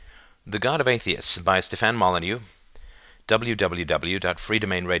God of Atheists by Stefan Molyneux,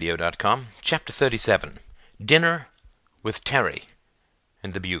 www.freedomainradio.com, Chapter 37, Dinner with Terry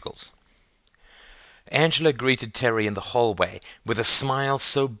and the Bugles. Angela greeted Terry in the hallway with a smile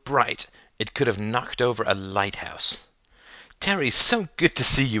so bright it could have knocked over a lighthouse. "Terry, so good to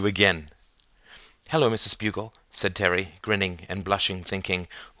see you again." "Hello, Mrs. Bugle," said Terry, grinning and blushing, thinking,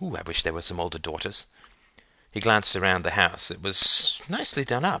 I wish there were some older daughters." He glanced around the house. It was nicely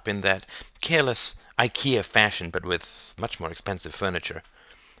done up in that careless IKEA fashion, but with much more expensive furniture.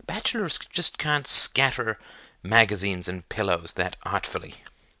 Bachelors just can't scatter magazines and pillows that artfully.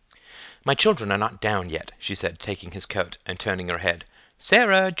 "My children are not down yet," she said, taking his coat and turning her head.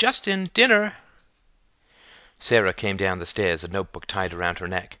 "Sarah, Justin, dinner!" Sarah came down the stairs, a notebook tied around her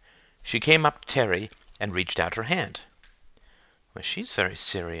neck. She came up to Terry and reached out her hand. "Well, she's very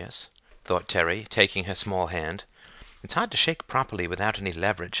serious," thought Terry, taking her small hand. "It's hard to shake properly without any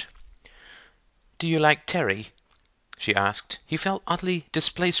leverage." "Do you like Terry?" she asked. He felt oddly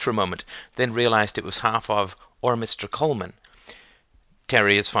displaced for a moment, then realized it was half of "or Mr. Coleman."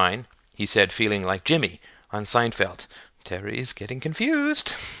 "Terry is fine," he said, feeling like Jimmy on Seinfeld. Terry's getting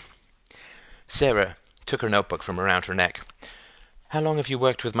confused. Sarah took her notebook from around her neck. "How long have you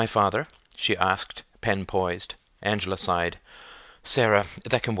worked with my father?" she asked, pen poised. Angela sighed. "Sarah,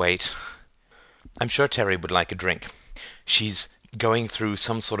 that can wait. I'm sure Terry would like a drink. She's going through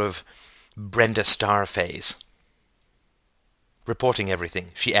some sort of Brenda Starr phase." Reporting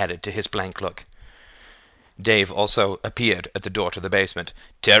everything, she added to his blank look. Dave also appeared at the door to the basement.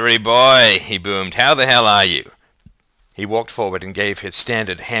 "Terry boy," he boomed, "how the hell are you?" He walked forward and gave his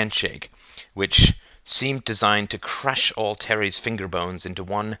standard handshake, which seemed designed to crush all Terry's finger bones into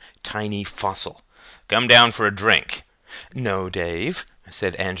one tiny fossil. "Come down for a drink." "No, Dave,"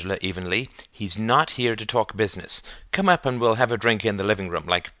 said Angela evenly. "He's not here to talk business. Come up and we'll have a drink in the living room,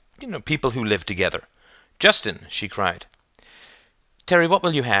 like, people who live together." "Justin," she cried. "Terry, what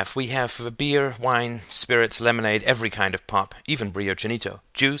will you have? We have beer, wine, spirits, lemonade, every kind of pop, even Brio Chinito.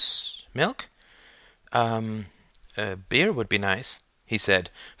 Juice? Milk?" Beer would be nice," he said,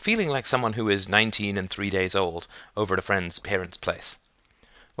 feeling like someone who is 19 and 3 days old over at a friend's parents' place.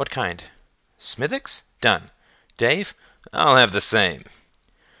 "What kind? Smithwick's? Done. Dave?" "I'll have the same."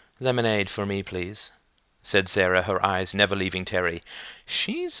 "Lemonade for me, please," said Sarah, her eyes never leaving Terry.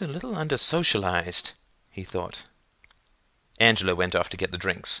 "She's a little under-socialized," he thought. Angela went off to get the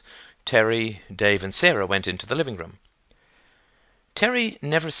drinks. Terry, Dave, and Sarah went into the living room. Terry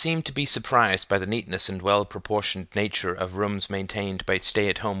never seemed to be surprised by the neatness and well-proportioned nature of rooms maintained by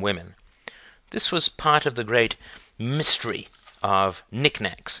stay-at-home women. This was part of the great mystery of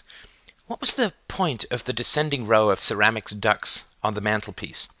knickknacks. What was the point of the descending row of ceramics ducks on the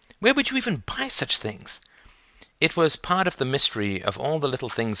mantelpiece? Where would you even buy such things? It was part of the mystery of all the little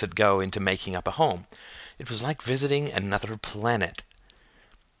things that go into making up a home. It was like visiting another planet.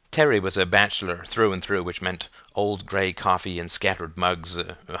 Terry was a bachelor through and through, which meant old grey coffee and scattered mugs,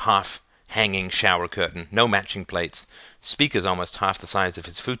 a half-hanging shower curtain, no matching plates, speakers almost half the size of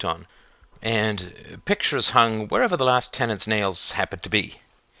his futon, and pictures hung wherever the last tenant's nails happened to be.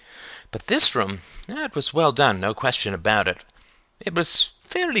 But this room, it was well done, no question about it. It was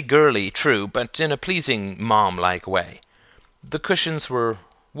fairly girly, true, but in a pleasing mom-like way. The cushions were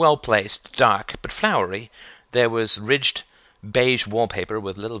well-placed, dark, but flowery. There was ridged beige wallpaper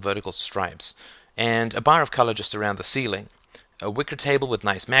with little vertical stripes, and a bar of color just around the ceiling, a wicker table with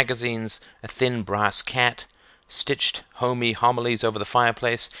nice magazines, a thin brass cat, stitched homey homilies over the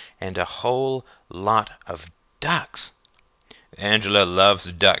fireplace, and a whole lot of ducks. "Angela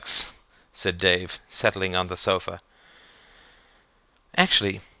loves ducks," said Dave, settling on the sofa.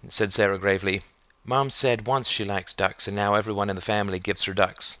 "Actually," said Sarah gravely, "Mom said once she likes ducks, and now everyone in the family gives her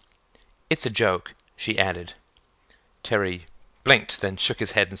ducks. It's a joke," she added. Terry blinked, then shook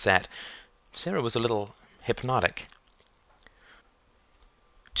his head and sat. Sarah was a little hypnotic.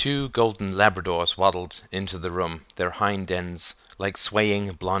 2 golden Labradors waddled into the room, their hind ends like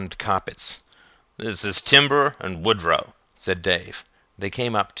swaying blonde carpets. "This is Timber and Woodrow," said Dave. They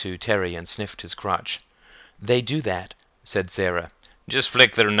came up to Terry and sniffed his crotch. "They do that," said Sarah. "Just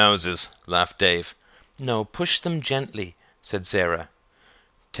flick their noses," laughed Dave. "No, push them gently," said Sarah.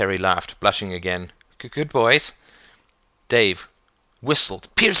 Terry laughed, blushing again. "Good boys." Dave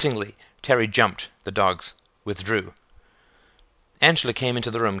whistled piercingly. Terry jumped. The dogs withdrew. Angela came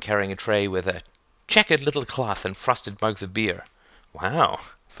into the room carrying a tray with a checkered little cloth and frosted mugs of beer. "Wow,"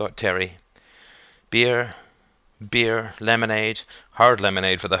 thought Terry. Beer, lemonade, hard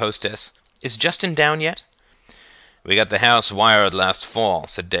lemonade for the hostess. "Is Justin down yet?" "We got the house wired last fall,"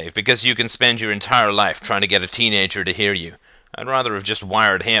 said Dave, "because you can spend your entire life trying to get a teenager to hear you. I'd rather have just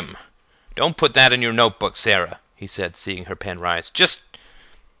wired him." Don't put that in your notebook, Sarah, he said, seeing her pen rise. Just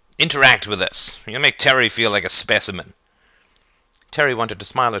interact with us. You'll make Terry feel like a specimen. Terry wanted to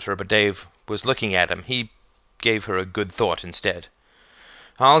smile at her, but Dave was looking at him. He gave her a good thought instead.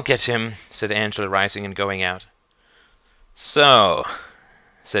 I'll get him, said Angela, rising and going out. So,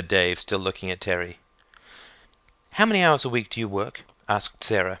 said Dave, still looking at Terry. How many hours a week do you work? Asked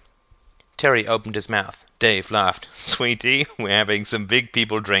Sarah. Terry opened his mouth. Dave laughed. Sweetie, we're having some big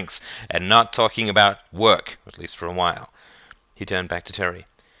people drinks and not talking about work, at least for a while. He turned back to Terry.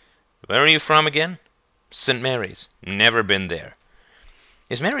 Where are you from again? St. Mary's. Never been there.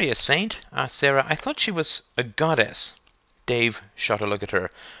 Is Mary a saint? Asked Sarah. I thought she was a goddess. Dave shot a look at her.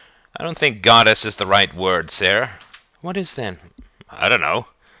 I don't think goddess is the right word, Sarah. What is then? I don't know.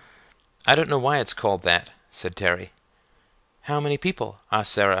 I don't know why it's called that, said Terry. How many people?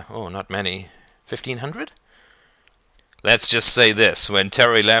 Asked Sarah. Oh, not many. 1,500? Let's just say this. When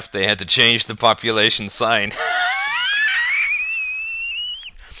Terry left, they had to change the population sign.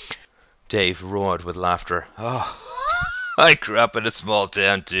 Dave roared with laughter. Oh, I grew up in a small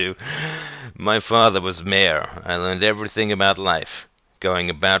town, too. My father was mayor. I learned everything about life, going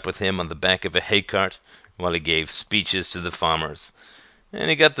about with him on the back of a hay cart while he gave speeches to the farmers. And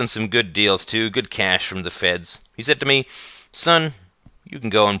he got them some good deals, too, good cash from the feds. He said to me, Son, you can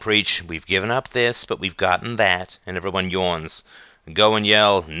go and preach. We've given up this, but we've gotten that. And everyone yawns. Go and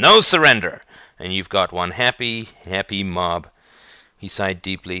yell, no surrender! And you've got one happy, happy mob. He sighed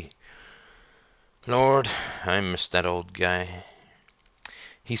deeply. Lord, I miss that old guy.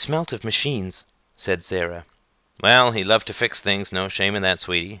 He smelt of machines, said Sarah. Well, he loved to fix things. No shame in that,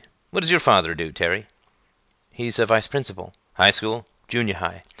 sweetie. What does your father do, Terry? He's a vice principal. High school? Junior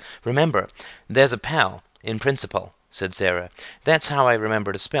high. Remember, there's a pal in principal, said Sarah. That's how I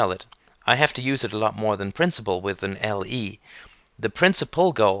remember to spell it. I have to use it a lot more than principal with an L-E. The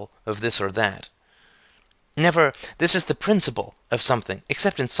principal goal of this or that. Never, this is the principle of something,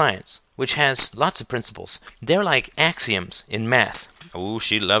 except in science, which has lots of principles. They're like axioms in math. Oh,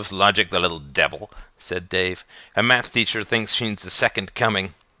 she loves logic, the little devil, said Dave. Her math teacher thinks she's the second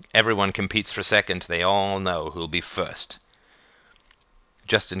coming. Everyone competes for second. They all know who'll be first.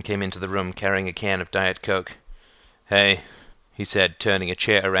 Justin came into the room carrying a can of Diet Coke. Hey, he said, turning a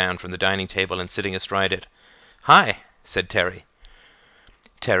chair around from the dining table and sitting astride it. Hi, said Terry.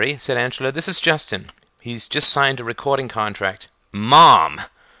 Terry, said Angela, this is Justin. He's just signed a recording contract. Mom,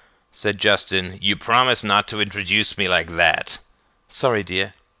 said Justin, you promised not to introduce me like that. Sorry,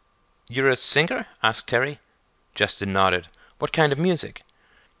 dear. You're a singer? Asked Terry. Justin nodded. What kind of music?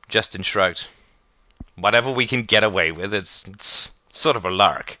 Justin shrugged. Whatever we can get away with. It's sort of a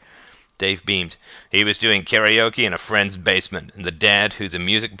lark. Dave beamed. He was doing karaoke in a friend's basement, and the dad, who's a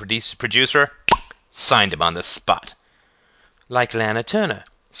music producer, signed him on the spot. Like Lana Turner,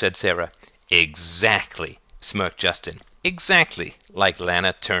 said Sarah. Exactly, smirked Justin. Exactly like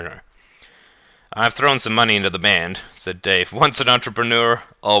Lana Turner. I've thrown some money into the band, said Dave. Once an entrepreneur,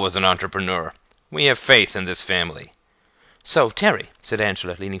 always an entrepreneur. We have faith in this family. So, Terry, said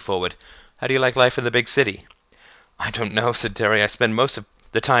Angela, leaning forward, how do you like life in the big city? I don't know, said Terry. I spend most of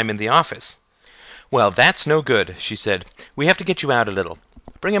the time in the office. Well, that's no good, she said. We have to get you out a little.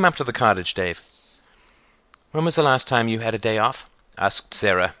 Bring him up to the cottage, Dave. When was the last time you had a day off? Asked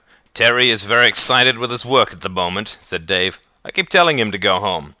Sarah. Terry is very excited with his work at the moment, said Dave. I keep telling him to go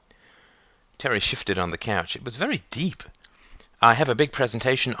home. Terry shifted on the couch. It was very deep. I have a big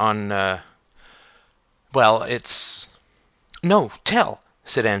presentation on, well, it's... No, tell,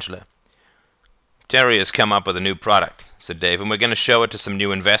 said Angela. Terry has come up with a new product, said Dave, and we're going to show it to some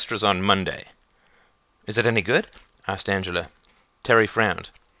new investors on Monday. Is it any good? Asked Angela. Terry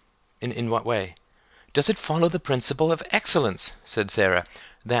frowned. In what way? Does it follow the principle of excellence? Said Sarah.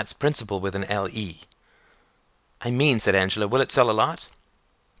 That's principle with an L-E. I mean, said Angela, will it sell a lot?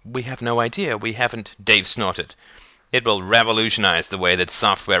 We have no idea. We haven't... Dave snorted. It will revolutionize the way that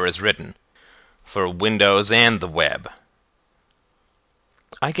software is written. For Windows and the web.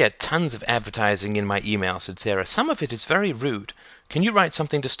 I get tons of advertising in my email, said Sarah. Some of it is very rude. Can you write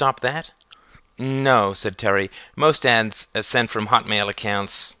something to stop that? No, said Terry. Most ads are sent from Hotmail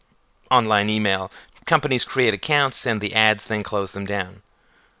accounts, online email. Companies create accounts, and the ads then close them down.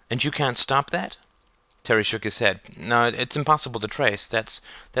 And you can't stop that? Terry shook his head. No, it's impossible to trace. That's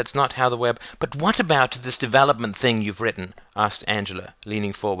not how the web... But what about this development thing you've written? Asked Angela,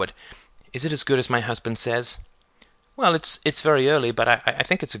 leaning forward. Is it as good as my husband says? Well, it's very early, but I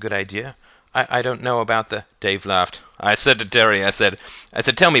think it's a good idea. I don't know about the... Dave laughed. I said to Terry, I said,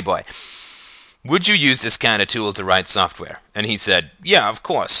 tell me, boy, would you use this kind of tool to write software? And he said, yeah, of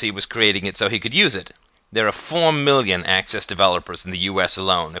course. He was creating it so he could use it. There are 4 million Access developers in the US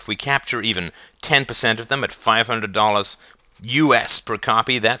alone. If we capture even 10% of them at $500 US per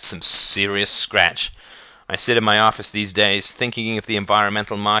copy, that's some serious scratch. I sit in my office these days thinking of the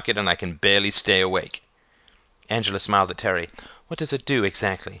environmental market, and I can barely stay awake. Angela smiled at Terry. What does it do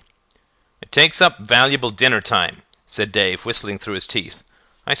exactly? It takes up valuable dinner time, said Dave, whistling through his teeth.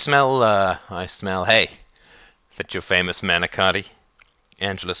 I smell hay. That your famous manicotti?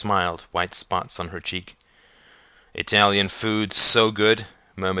 Angela smiled, white spots on her cheek. Italian food's so good,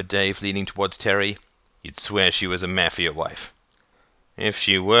 murmured Dave, leaning towards Terry. You'd swear she was a mafia wife. If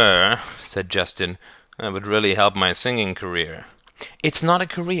she were, said Justin, that would really help my singing career. It's not a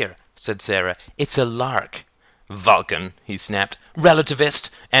career, said Sarah. It's a lark. Vulcan, he snapped. Relativist.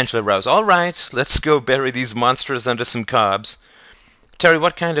 Angela rose. All right, let's go bury these monsters under some cobs. Terry,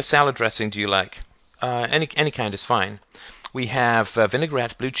 what kind of salad dressing do you like? Any kind is fine. We have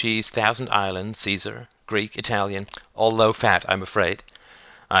vinaigrette, blue cheese, Thousand Island, Caesar, Greek, Italian, all low-fat, I'm afraid.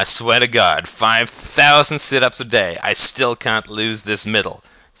 I swear to God, 5,000 sit-ups a day. I still can't lose this middle,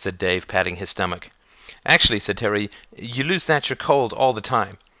 said Dave, patting his stomach. Actually, said Terry, you lose that you're cold all the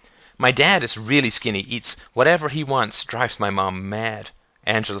time. My dad is really skinny, eats whatever he wants, drives my mom mad.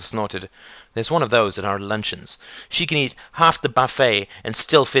 Angela snorted. There's one of those at our luncheons. She can eat half the buffet and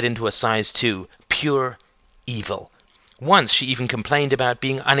still fit into a size 2. Pure evil. Once she even complained about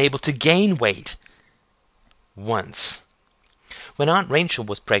being unable to gain weight. Once. When Aunt Rachel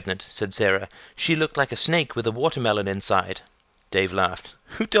was pregnant, said Sarah, she looked like a snake with a watermelon inside. Dave laughed.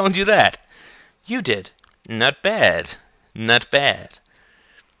 Who told you that? You did. Not bad. Not bad.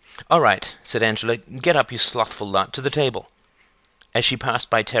 All right, said Angela. Get up, you slothful lot, to the table. As she passed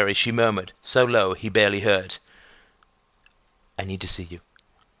by Terry, she murmured, so low he barely heard, I need to see you.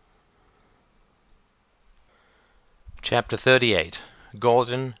 Chapter 38.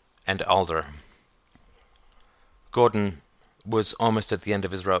 Gordon and Alder. Gordon was almost at the end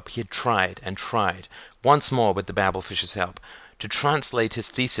of his rope. He had tried and tried, once more with the Babelfish's help, to translate his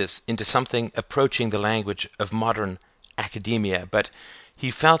thesis into something approaching the language of modern academia, but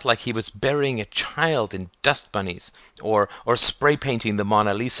he felt like he was burying a child in dust bunnies, or spray painting the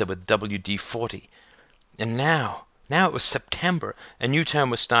Mona Lisa with WD-40. And now it was September, a new term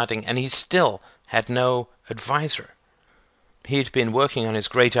was starting, and he still had no advisor. He'd been working on his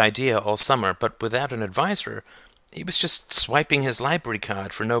great idea all summer, but without an advisor, he was just swiping his library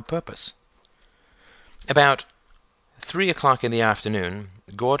card for no purpose. About 3 o'clock in the afternoon,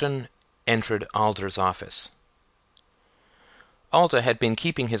 Gordon entered Alder's office. Alder had been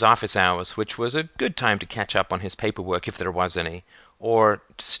keeping his office hours, which was a good time to catch up on his paperwork if there was any, or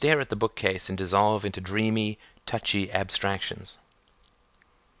to stare at the bookcase and dissolve into dreamy, touchy abstractions.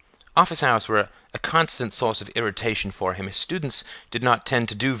 Office hours were a constant source of irritation for him. His students did not tend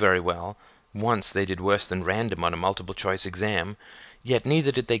to do very well. Once they did worse than random on a multiple-choice exam, yet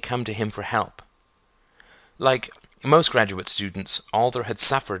neither did they come to him for help. Like most graduate students, Alder had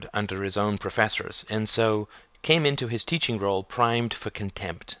suffered under his own professors, and so came into his teaching role primed for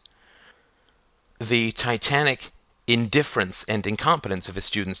contempt. The titanic indifference and incompetence of his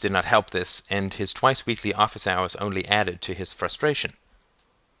students did not help this, and his twice-weekly office hours only added to his frustration.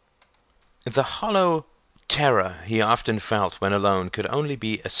 The hollow terror he often felt when alone could only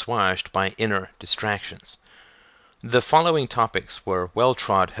be assuaged by inner distractions. The following topics were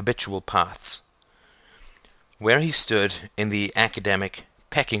well-trod habitual paths. Where he stood in the academic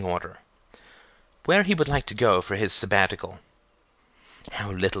pecking order. Where he would like to go for his sabbatical.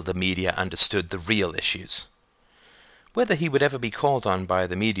 How little the media understood the real issues. Whether he would ever be called on by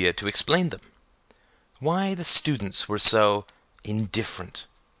the media to explain them. Why the students were so indifferent.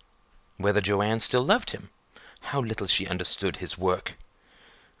 Whether Joanne still loved him. How little she understood his work.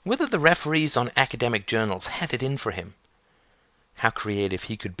 Whether the referees on academic journals had it in for him. How creative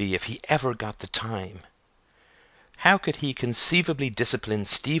he could be if he ever got the time. How could he conceivably discipline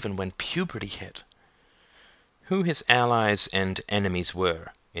Stephen when puberty hit? Who his allies and enemies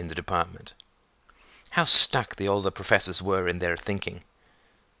were in the department. How stuck the older professors were in their thinking.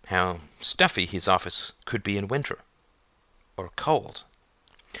 How stuffy his office could be in winter. Or cold.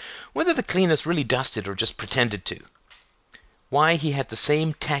 Whether the cleaners really dusted or just pretended to. Why he had the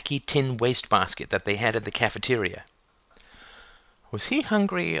same tacky tin wastebasket that they had in the cafeteria. Was he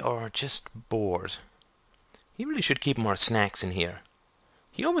hungry or just bored? He really should keep more snacks in here.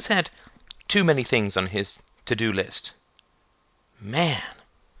 He always had too many things on his to-do list. Man,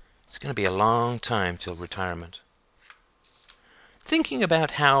 it's going to be a long time till retirement. Thinking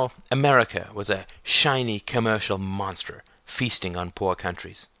about how America was a shiny commercial monster feasting on poor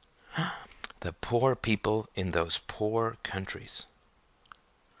countries. The poor people in those poor countries.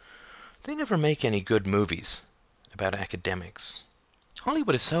 They never make any good movies about academics.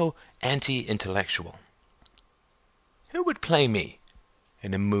 Hollywood is so anti-intellectual. Who would play me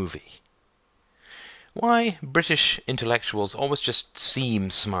in a movie? Why British intellectuals always just seem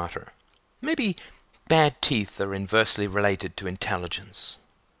smarter. Maybe bad teeth are inversely related to intelligence.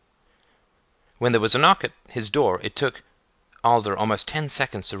 When there was a knock at his door, it took Alder almost 10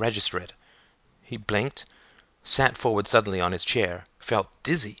 seconds to register it. He blinked, sat forward suddenly on his chair, felt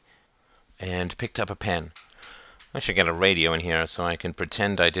dizzy, and picked up a pen. I should get a radio in here so I can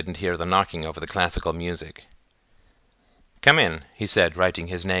pretend I didn't hear the knocking over the classical music. "Come in," he said, writing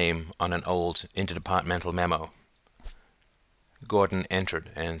his name on an old interdepartmental memo. Gordon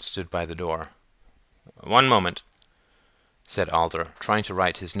entered and stood by the door. "One moment," said Alder, trying to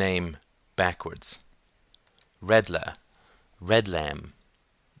write his name backwards. Redler, Redlam,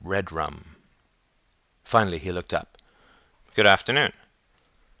 Redrum. Finally he looked up. "Good afternoon."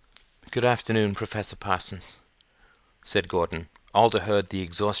 "Good afternoon, Professor Parsons," said Gordon. Alder heard the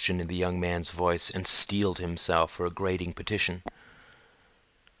exhaustion in the young man's voice and steeled himself for a grading petition.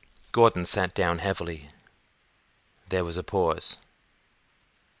 Gordon sat down heavily. There was a pause.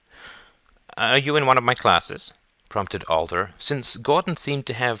 "Are you in one of my classes?" prompted Alder. Since Gordon seemed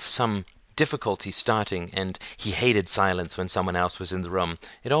to have some difficulty starting, and he hated silence when someone else was in the room,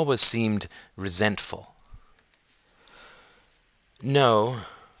 it always seemed resentful. "No,"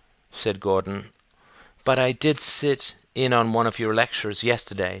 said Gordon, "but I did sit in on one of your lectures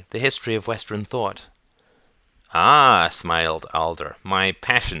yesterday, the history of Western thought." "Ah," smiled Alder, "my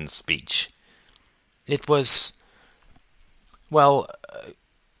passion speech." "It was, well,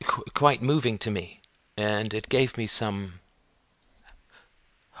 quite moving to me, and it gave me some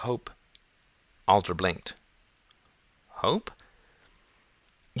hope." Alder blinked. "Hope?"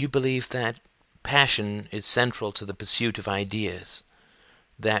 "You believe that passion is central to the pursuit of ideas,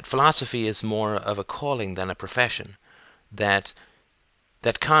 that philosophy is more of a calling than a profession, that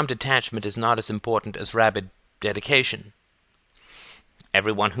calm detachment is not as important as rabid dedication."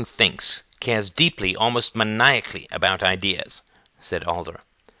 "Everyone who thinks cares deeply, almost maniacally, about ideas," said Alder.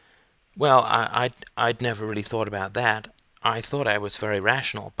 "Well, I'd never really thought about that. I thought I was very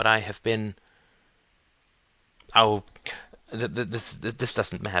rational, but I have been... Oh, this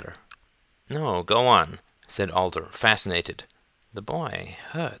doesn't matter." "No, go on," said Alder, fascinated. The boy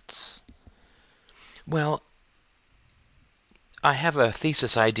hurts. "Well, I have a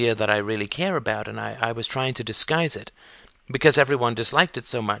thesis idea that I really care about, and I was trying to disguise it, because everyone disliked it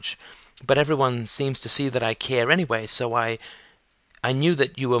so much, but everyone seems to see that I care anyway, so I knew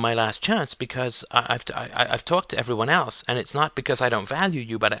that you were my last chance, because I've talked to everyone else, and it's not because I don't value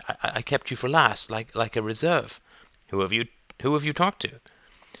you, but I kept you for last, like a reserve." Who have you talked to?"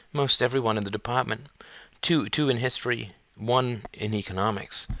 "Most everyone in the department. Two in history, one in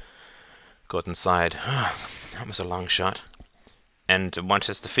economics." Gordon sighed. That was a long shot. "And what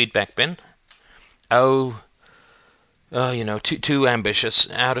has the feedback been?" Oh, too ambitious,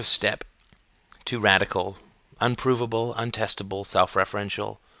 out of step, too radical, unprovable, untestable,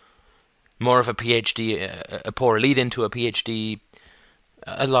 self-referential, more of a PhD, a poor lead into a PhD,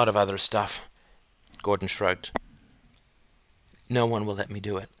 a lot of other stuff." Gordon shrugged. "No one will let me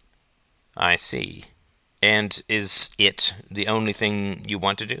do it." "I see. And is it the only thing you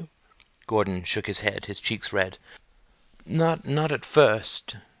want to do?" Gordon shook his head, his cheeks red. Not at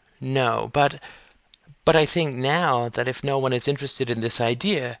first, no, but I think now that if no one is interested in this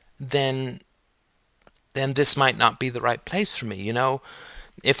idea, then this might not be the right place for me, you know?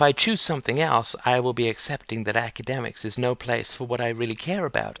 If I choose something else, I will be accepting that academics is no place for what I really care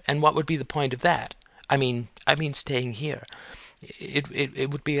about, and what would be the point of that? I mean staying here. It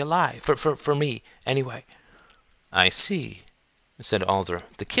would be a lie, for me, anyway." "I see," said Alder.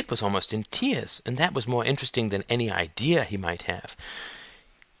 The kid was almost in tears, and that was more interesting than any idea he might have.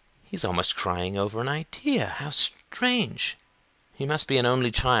 He's almost crying over an idea. How strange. He must be an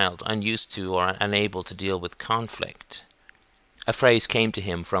only child, unused to or unable to deal with conflict. A phrase came to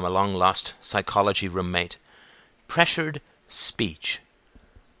him from a long-lost psychology roommate. Pressured speech.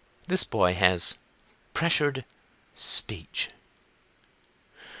 This boy has pressured speech.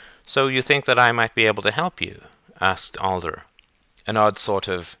 "So you think that I might be able to help you?" asked Alder, an odd sort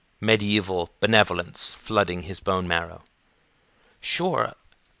of medieval benevolence flooding his bone marrow. "Sure.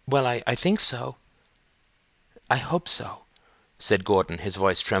 Well, I think so. I hope so," said Gordon, his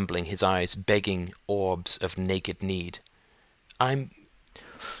voice trembling, his eyes begging orbs of naked need.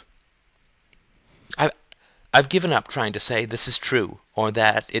 I've given up trying to say this is true, or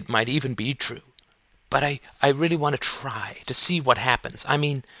that it might even be true. But I really want to try to see what happens. I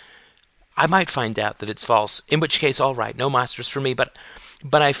mean, I might find out that it's false, in which case, all right, no masters for me, but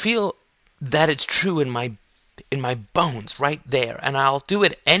I feel that it's true in my bones right there, and I'll do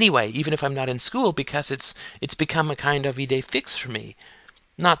it anyway, even if I'm not in school, because it's become a kind of everyday fix for me.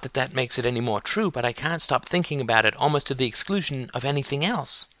 Not that that makes it any more true, but I can't stop thinking about it almost to the exclusion of anything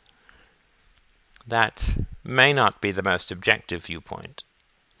else. That may not be the most objective viewpoint,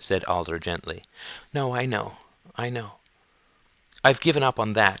 said Alder gently. No, I know. I've given up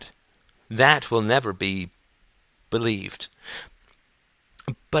on that. That will never be believed.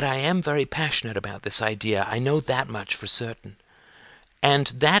 But I am very passionate about this idea. I know that much for certain. And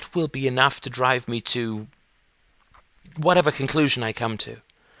that will be enough to drive me to whatever conclusion I come to.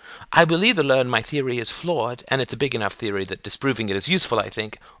 I will either learn my theory is flawed, and it's a big enough theory that disproving it is useful, I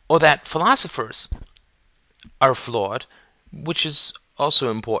think, or that philosophers are flawed, which is also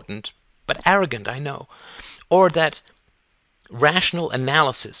important, but arrogant, I know, or that rational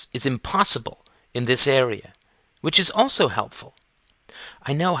analysis is impossible in this area, which is also helpful.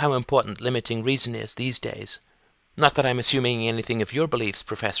 I know how important limiting reason is these days. Not that I'm assuming anything of your beliefs,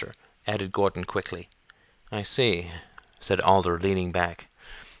 Professor, added Gordon quickly. I see, said Alder, leaning back.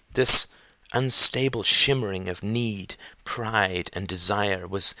 This unstable shimmering of need, pride, and desire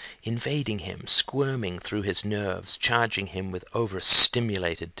was invading him, squirming through his nerves, charging him with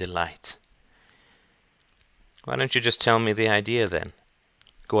overstimulated delight. Why don't you just tell me the idea, then?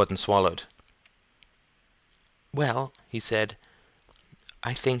 Gordon swallowed. Well, he said,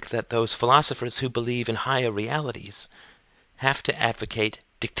 I think that those philosophers who believe in higher realities have to advocate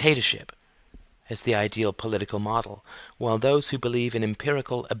dictatorship as the ideal political model, while those who believe in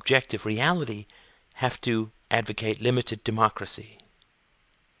empirical objective reality have to advocate limited democracy.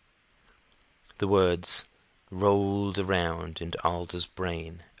 The words rolled around into Alder's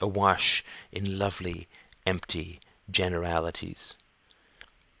brain, awash in lovely, empty generalities.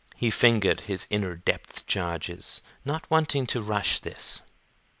 He fingered his inner depth charges, not wanting to rush this.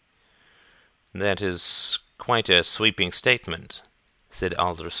 That is quite a sweeping statement, said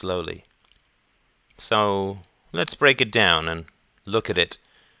Alder slowly. So let's break it down and look at it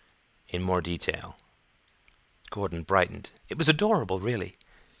in more detail. Gordon brightened. It was adorable, really.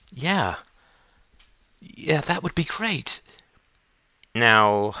 Yeah, that would be great.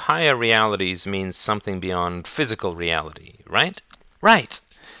 Now, higher realities means something beyond physical reality, right? Right.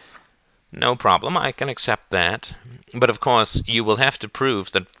 No problem, I can accept that. But of course, you will have to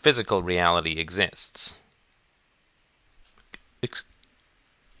prove that physical reality exists.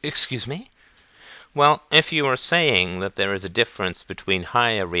 Excuse me? Well, if you are saying that there is a difference between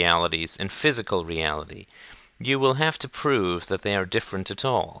higher realities and physical reality, you will have to prove that they are different at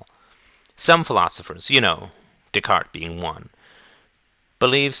all. Some philosophers, Descartes being one,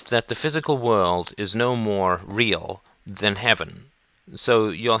 believes that the physical world is no more real than heaven, so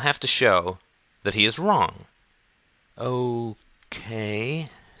you'll have to show that he is wrong. Okay,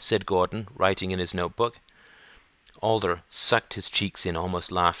 said Gordon, writing in his notebook. Alder sucked his cheeks in,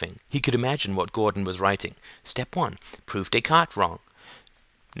 almost laughing. He could imagine what Gordon was writing. Step 1, prove Descartes wrong.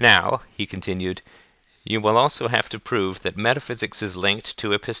 Now, he continued, you will also have to prove that metaphysics is linked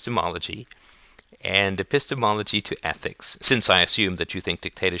to epistemology, and epistemology to ethics, since I assume that you think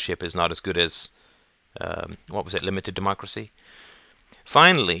dictatorship is not as good as, limited democracy?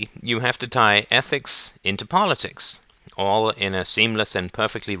 Finally, you have to tie ethics into politics, all in a seamless and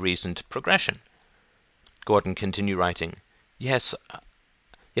perfectly reasoned progression. Gordon continued writing. Yes,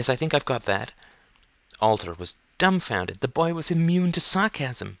 I think I've got that. Alder was dumbfounded. The boy was immune to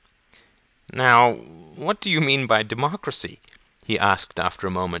sarcasm. Now, what do you mean by democracy? He asked after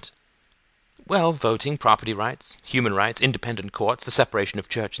a moment. Well, voting, property rights, human rights, independent courts, the separation of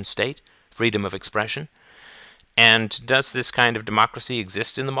church and state, freedom of expression. And does this kind of democracy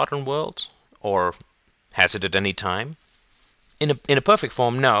exist in the modern world? Or has it at any time? In a perfect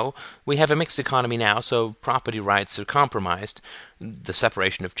form, no. We have a mixed economy now, so property rights are compromised. The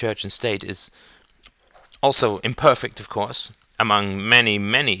separation of church and state is also imperfect, of course, among many,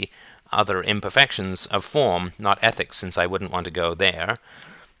 many other imperfections of form, not ethics, since I wouldn't want to go there.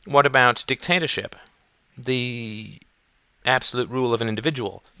 What about dictatorship? The absolute rule of an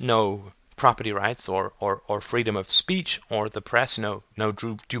individual. No property rights or freedom of speech or the press. No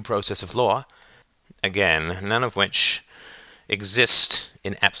due process of law. Again, none of which exist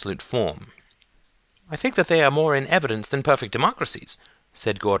in absolute form. I think that they are more in evidence than perfect democracies,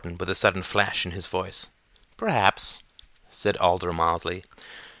 said Gordon with a sudden flash in his voice. Perhaps, said Alder mildly.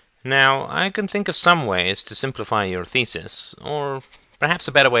 Now, I can think of some ways to simplify your thesis, or perhaps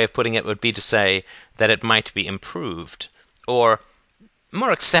a better way of putting it would be to say that it might be improved, or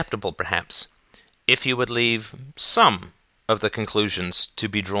more acceptable, perhaps, if you would leave some of the conclusions to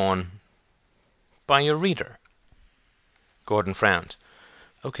be drawn by your reader. Gordon frowned.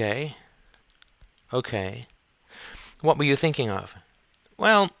 Okay, Okay. What were you thinking of?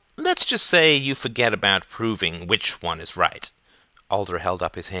 Well, let's just say you forget about proving which one is right. Alder held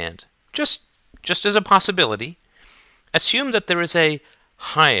up his hand. Just as a possibility. Assume that there is a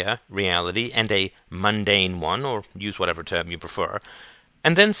higher reality and a mundane one, or use whatever term you prefer,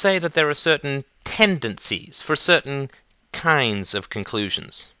 and then say that there are certain tendencies for certain kinds of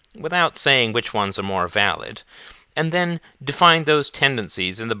conclusions, without saying which ones are more valid, and then define those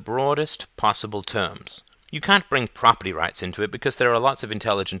tendencies in the broadest possible terms. You can't bring property rights into it because there are lots of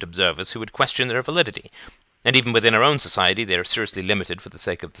intelligent observers who would question their validity, and even within our own society they are seriously limited for the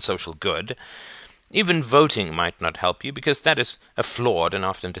sake of the social good. Even voting might not help you, because that is a flawed and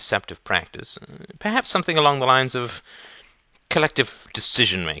often deceptive practice. Perhaps something along the lines of collective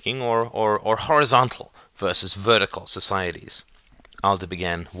decision-making, or horizontal versus vertical societies. Alder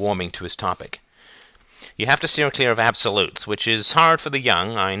began warming to his topic. You have to steer clear of absolutes, which is hard for the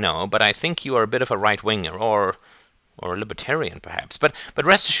young, I know, but I think you are a bit of a right-winger, or a libertarian, perhaps. But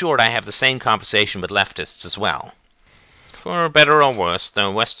rest assured I have the same conversation with leftists as well. For better or worse, the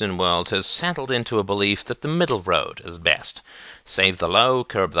Western world has settled into a belief that the middle road is best. Save the low,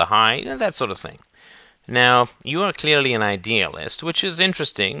 curb the high, that sort of thing. Now, you are clearly an idealist, which is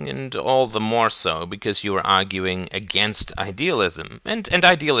interesting, and all the more so because you are arguing against idealism. And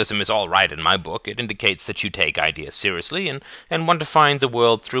idealism is all right in my book. It indicates that you take ideas seriously and want to find the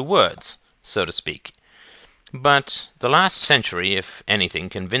world through words, so to speak. But the last century, if anything,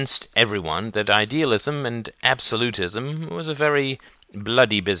 convinced everyone that idealism and absolutism was a very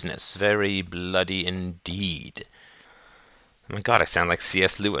bloody business, very bloody indeed. My God, I sound like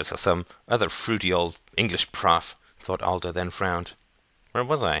C.S. Lewis or some other fruity old English prof, thought Alder, then frowned. Where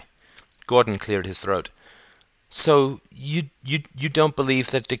was I? Gordon cleared his throat. So, you don't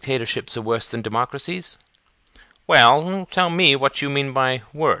believe that dictatorships are worse than democracies? Well, tell me what you mean by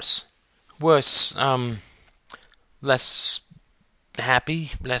worse. Worse, less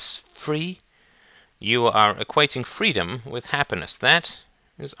happy, less free? You are equating freedom with happiness. That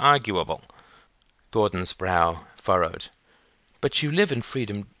is arguable. Gordon's brow furrowed. But you live in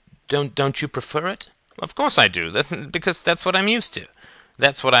freedom. Don't you prefer it? Of course I do, because that's what I'm used to.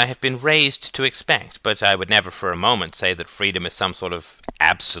 That's what I have been raised to expect, but I would never for a moment say that freedom is some sort of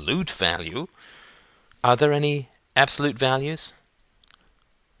absolute value. Are there any absolute values?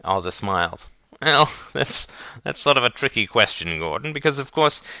 Alder smiled. Well, that's sort of a tricky question, Gordon, because, of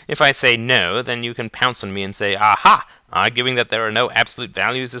course, if I say no, then you can pounce on me and say, aha! Arguing that there are no absolute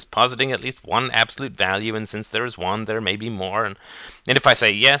values is positing at least one absolute value, and since there is one, there may be more. And if I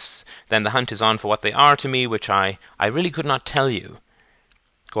say yes, then the hunt is on for what they are to me, which I really could not tell you.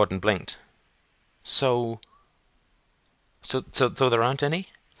 Gordon blinked. So there aren't any?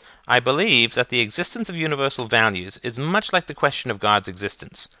 I believe that the existence of universal values is much like the question of God's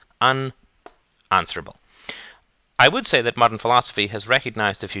existence, unanswerable. I would say that modern philosophy has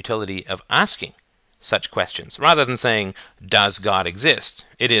recognized the futility of asking such questions, rather than saying, does God exist?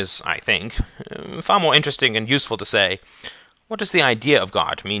 It is, I think, far more interesting and useful to say, what does the idea of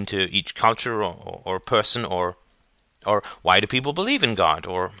God mean to each culture or person, or why do people believe in God,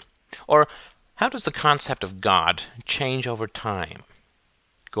 or how does the concept of God change over time?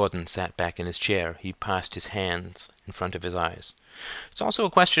 Gordon sat back in his chair. He passed his hands in front of his eyes. It's also a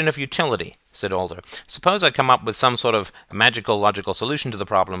question of utility, said Alder. Suppose I come up with some sort of magical logical solution to the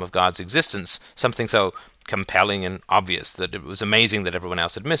problem of God's existence, something so compelling and obvious that it was amazing that everyone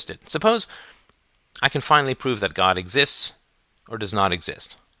else had missed it. Suppose I can finally prove that God exists or does not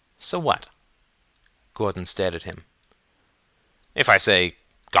exist. So what? Gordon stared at him. If I say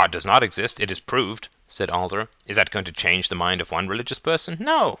God does not exist, it is proved, said Alder. Is that going to change the mind of one religious person?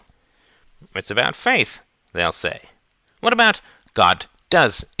 No. It's about faith, they'll say. What about God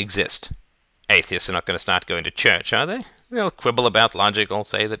does exist? Atheists are not going to start going to church, are they? They'll quibble about logic, or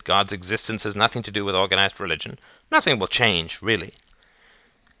say that God's existence has nothing to do with organized religion. Nothing will change, really.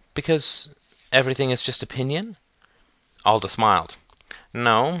 Because everything is just opinion? Alder smiled.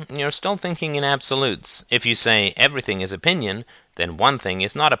 No, you're still thinking in absolutes. If you say everything is opinion, then one thing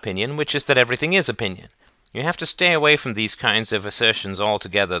is not opinion, which is that everything is opinion. You have to stay away from these kinds of assertions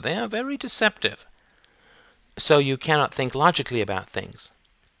altogether. They are very deceptive. So you cannot think logically about things?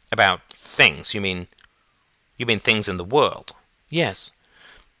 About things, you mean things in the world? Yes.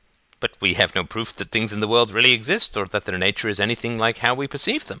 But we have no proof that things in the world really exist, or that their nature is anything like how we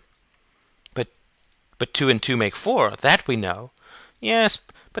perceive them. But 2 and 2 make 4, that we know. Yes,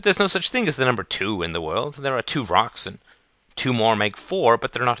 but there's no such thing as the number 2 in the world. There are 2 rocks, and 2 more make 4,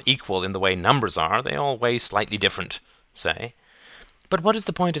 but they're not equal in the way numbers are. They all weigh slightly different, say. But what is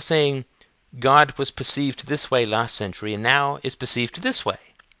the point of saying God was perceived this way last century and now is perceived this way?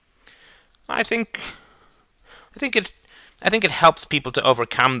 I think I think it I think it helps people to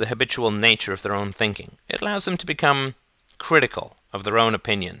overcome the habitual nature of their own thinking. It allows them to become critical of their own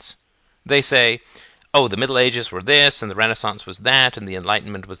opinions. They say, "Oh, the Middle Ages were this, and the Renaissance was that, and the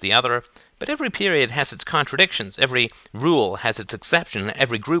Enlightenment was the other." But every period has its contradictions, every rule has its exception, and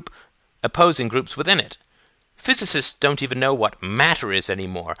every group opposing groups within it. Physicists don't even know what matter is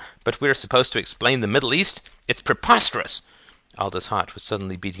anymore, but we're supposed to explain the Middle East? It's preposterous! Aldo's heart was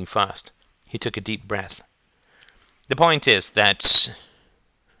suddenly beating fast. He took a deep breath. The point is that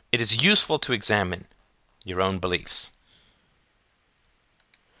it is useful to examine your own beliefs.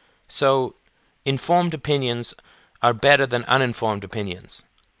 So, informed opinions are better than uninformed opinions.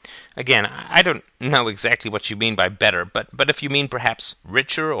 Again, I don't know exactly what you mean by better, but if you mean perhaps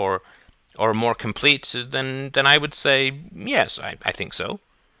richer or more complete, then I would say yes, I think so.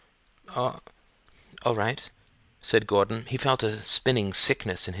 All right, said Gordon. He felt a spinning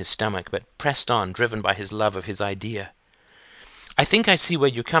sickness in his stomach, but pressed on, driven by his love of his idea. I think I see where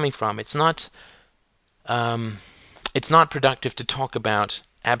you're coming from. It's not productive to talk about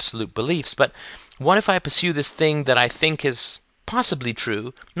absolute beliefs, but what if I pursue this thing that I think is possibly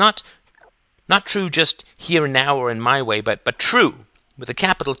true, not true just here and now or in my way, but true, with a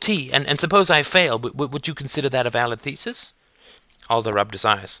capital T, and suppose I fail, would you consider that a valid thesis? Aldo rubbed his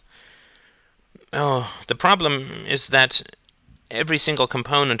eyes. Oh, the problem is that every single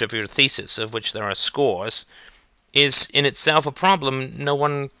component of your thesis, of which there are scores, is in itself a problem no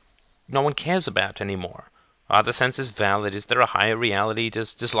one cares about anymore. Are the senses valid? Is there a higher reality?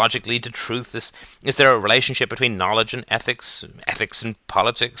 Does logic lead to truth? Is there a relationship between knowledge and ethics and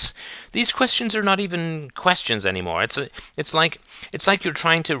politics? These questions are not even questions anymore. It's like you're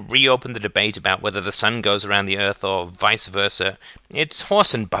trying to reopen the debate about whether the sun goes around the earth or vice versa. It's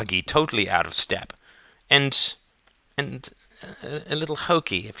horse and buggy, totally out of step, and a little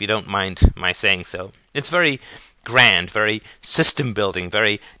hokey, if you don't mind my saying so. It's very grand, very system-building,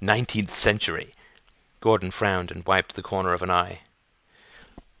 very 19th century. Gordon frowned and wiped the corner of an eye.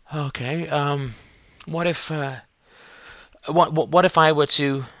 Okay, what if I were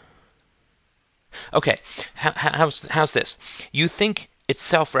to... Okay, how's this? You think it's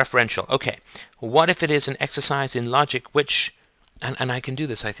self-referential. Okay, what if it is an exercise in logic which, and I can do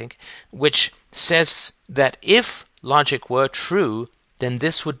this, I think, which says that if logic were true, then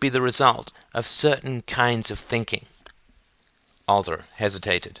this would be the result of certain kinds of thinking. Alder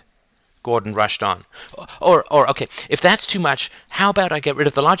hesitated. Gordon rushed on. Okay, if that's too much, how about I get rid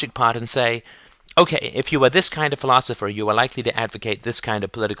of the logic part and say, okay, if you are this kind of philosopher, you are likely to advocate this kind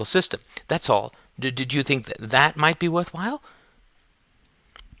of political system. That's all. Did you think that might be worthwhile?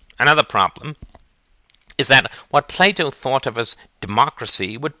 Another problem is that what Plato thought of as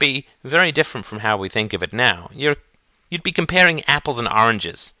democracy would be very different from how we think of it now. You'd be comparing apples and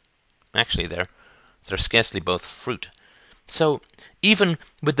oranges. Actually, they're scarcely both fruit. So, even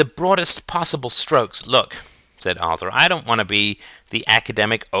with the broadest possible strokes, look, said Arthur, I don't want to be the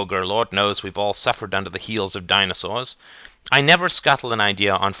academic ogre. Lord knows we've all suffered under the heels of dinosaurs. I never scuttle an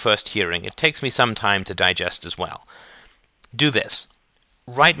idea on first hearing. It takes me some time to digest as well. Do this.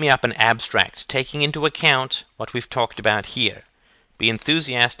 Write me up an abstract, taking into account what we've talked about here. Be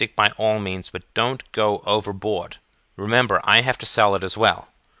enthusiastic by all means, but don't go overboard. Remember, I have to sell it as well.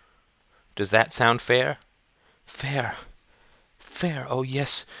 Does that sound fair? Fair, oh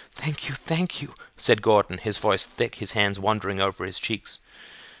yes, thank you, said Gordon, his voice thick, his hands wandering over his cheeks.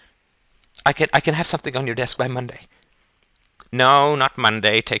 I can have something on your desk by Monday. No, not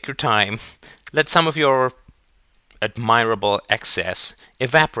Monday, take your time. Let some of your admirable excess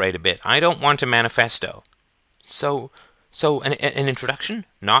evaporate a bit. I don't want a manifesto. So an introduction?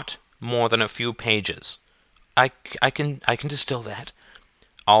 Not more than a few pages. I can distill that.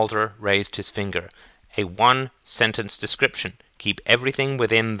 Alder raised his finger. A one-sentence description. Keep everything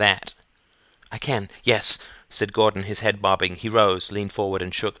within that. I can, yes, said Gordon, his head bobbing. He rose, leaned forward,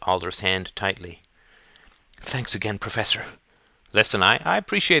 and shook Alder's hand tightly. Thanks again, Professor. Listen, I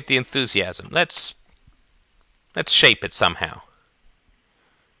appreciate the enthusiasm. Let's shape it somehow.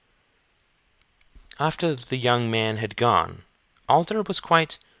 After the young man had gone, Alder was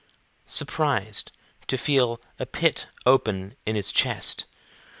quite surprised to feel a pit open in his chest,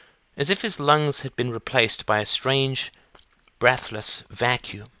 as if his lungs had been replaced by a strange, breathless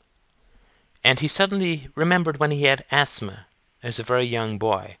vacuum. And he suddenly remembered when he had asthma as a very young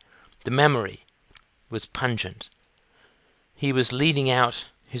boy. The memory was pungent. He was leaning out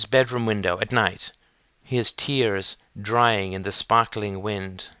his bedroom window at night, his tears drying in the sparkling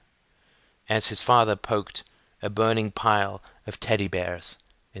wind, as his father poked a burning pile of teddy bears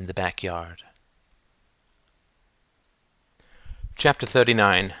in the backyard. Chapter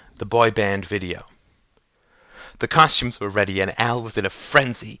 39. the boy band video. The costumes were ready, and Al was in a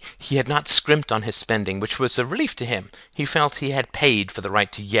frenzy. He had not scrimped on his spending, which was a relief to him. He felt he had paid for the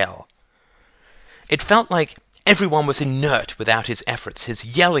right to yell. It felt like everyone was inert without his efforts.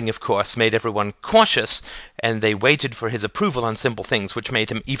 His yelling, of course, made everyone cautious, and they waited for his approval on simple things, which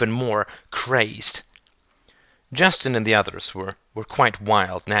made him even more crazed. Justin and the others were quite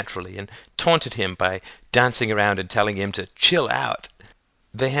wild, naturally, and taunted him by dancing around and telling him to chill out.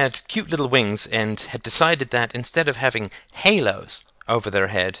 They had cute little wings and had decided that instead of having halos over their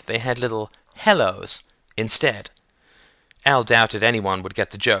head, they had little hellos instead. Al doubted anyone would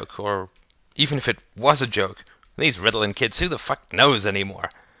get the joke, or even if it was a joke, these Ritalin kids, who the fuck knows anymore?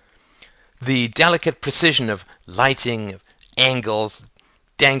 The delicate precision of lighting, of angles,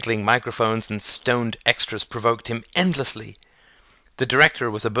 dangling microphones and stoned extras provoked him endlessly. The director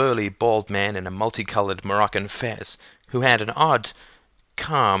was a burly, bald man in a multicolored Moroccan fez, who had an odd,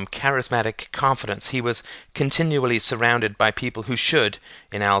 calm, charismatic confidence. He was continually surrounded by people who should,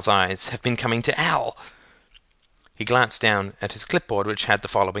 in Al's eyes, have been coming to Al. He glanced down at his clipboard, which had the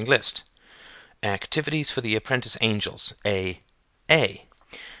following list. Activities for the Apprentice Angels, A.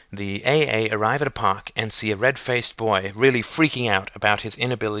 The AA arrive at a park and see a red-faced boy really freaking out about his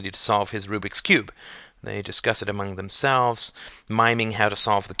inability to solve his Rubik's Cube. They discuss it among themselves, miming how to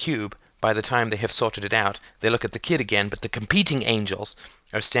solve the cube. By the time they have sorted it out, they look at the kid again, but the competing angels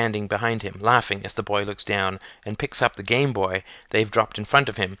are standing behind him, laughing as the boy looks down and picks up the Game Boy they've dropped in front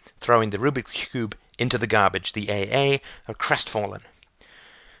of him, throwing the Rubik's Cube into the garbage. The AA are crestfallen.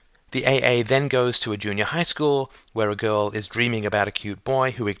 The AA then goes to a junior high school where a girl is dreaming about a cute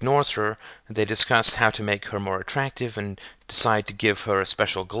boy who ignores her. They discuss how to make her more attractive and decide to give her a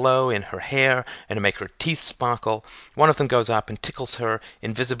special glow in her hair and to make her teeth sparkle. One of them goes up and tickles her.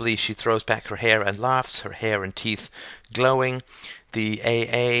 Invisibly, she throws back her hair and laughs, her hair and teeth glowing. The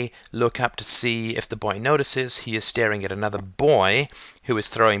AA look up to see if the boy notices. He is staring at another boy who is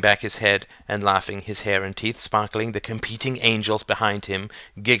throwing back his head and laughing, his hair and teeth sparkling, the competing angels behind him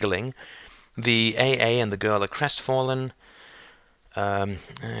giggling. The AA and the girl are crestfallen. A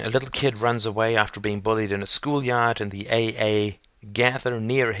little kid runs away after being bullied in a schoolyard, and the AA gather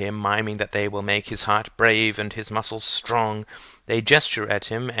near him, miming that they will make his heart brave and his muscles strong. They gesture at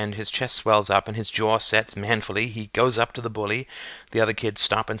him, and his chest swells up and his jaw sets manfully. He goes up to the bully. The other kids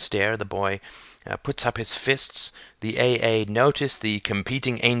stop and stare. The boy puts up his fists. The AA notice the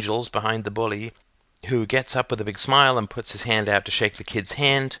competing angels behind the bully, who gets up with a big smile and puts his hand out to shake the kid's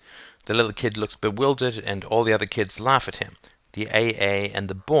hand. The little kid looks bewildered, and all the other kids laugh at him. The AA and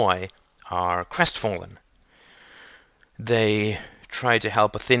the boy are crestfallen. They try to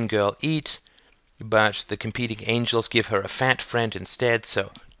help a thin girl eat, but the competing angels give her a fat friend instead,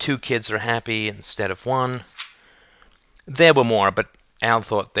 so 2 kids are happy instead of 1. There were more, but Al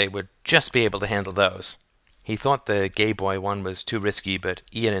thought they would just be able to handle those. He thought the gay boy one was too risky, but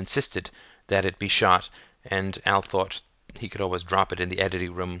Ian insisted that it be shot, and Al thought he could always drop it in the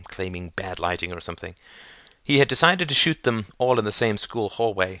editing room, claiming bad lighting or something. He had decided to shoot them all in the same school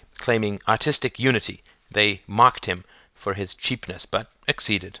hallway, claiming artistic unity. They mocked him for his cheapness, but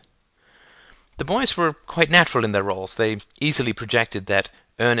acceded. The boys were quite natural in their roles. They easily projected that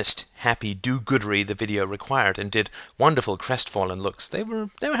earnest, happy do-goodery the video required, and did wonderful crestfallen looks. They were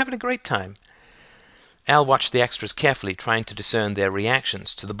having a great time. Al watched the extras carefully, trying to discern their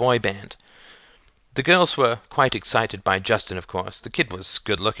reactions to the boy band. The girls were quite excited by Justin, of course. The kid was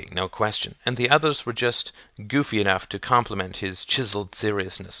good-looking, no question, and the others were just goofy enough to compliment his chiseled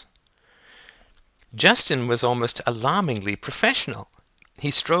seriousness. Justin was almost alarmingly professional.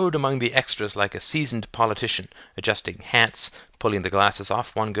 He strode among the extras like a seasoned politician, adjusting hats, pulling the glasses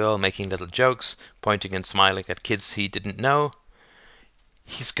off one girl, making little jokes, pointing and smiling at kids he didn't know.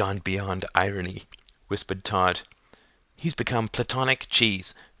 "He's gone beyond irony," whispered Todd. "He's become platonic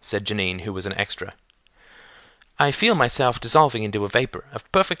cheese," said Janine, who was an extra. "I feel myself dissolving into a vapor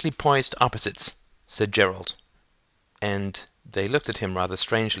of perfectly poised opposites," said Gerald. And they looked at him rather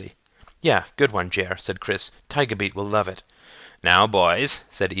strangely. "Yeah, good one, Jer," said Chris. "Tiger Beat will love it." "Now, boys,"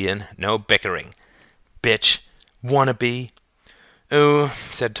 said Ian, "no bickering." "Bitch. Wannabe." "Oh,"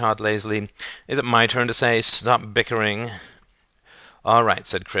 said Todd lazily. "Is it my turn to say stop bickering?" "All right,"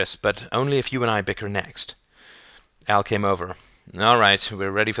 said Chris, "but only if you and I bicker next." Al came over. "All right,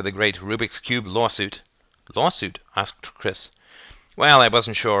 we're ready for the great Rubik's Cube lawsuit." "Lawsuit?" asked Chris. "Well, I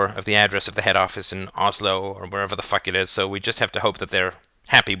wasn't sure of the address of the head office in Oslo or wherever the fuck it is, so we just have to hope that they're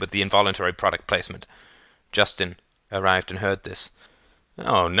happy with the involuntary product placement." Justin arrived and heard this.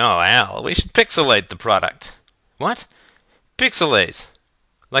 "Oh no, Al, we should pixelate the product." "What?" "Pixelate.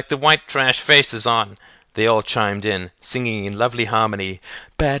 Like the white trash faces on They all chimed in, singing in lovely harmony,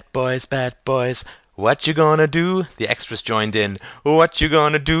 "Bad boys, what you gonna do?" The extras joined in, "What you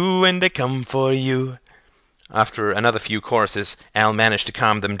gonna do when they come for you?" After another few choruses, Al managed to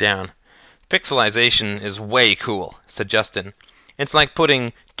calm them down. "Pixelization is way cool," said Justin. "It's like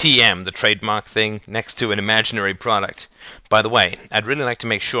putting TM, the trademark thing, next to an imaginary product. By the way, I'd really like to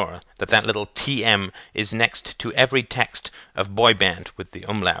make sure that that little TM is next to every text of boy band with the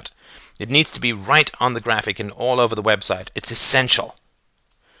umlaut. It needs to be right on the graphic and all over the website. It's essential."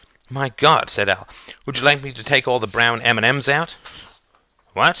 "My God," said Al. "Would you like me to take all the brown M&Ms out?"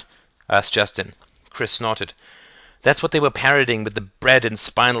 "What?" asked Justin. Chris snorted. "That's what they were parodying with the bread and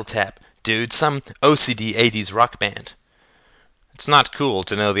Spinal Tap, dude. Some OCD 80s rock band." "It's not cool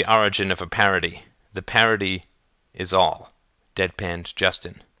to know the origin of a parody. The parody is all," deadpanned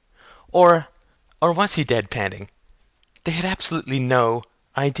Justin. Or was he deadpanning? They had absolutely no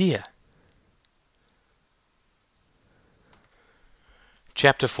idea.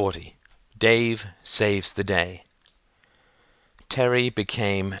 Chapter 40. Dave Saves the Day. Terry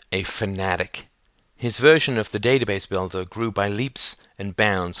became a fanatic. His version of the database builder grew by leaps and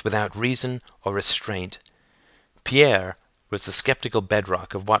bounds without reason or restraint. Pierre was the skeptical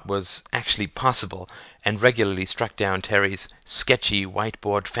bedrock of what was actually possible and regularly struck down Terry's sketchy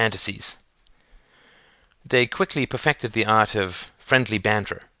whiteboard fantasies. They quickly perfected the art of friendly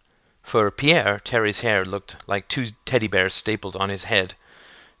banter. For Pierre, Terry's hair looked like two teddy bears stapled on his head.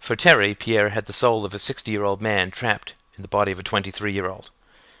 For Terry, Pierre had the soul of a 60-year-old man trapped in the body of a 23-year-old.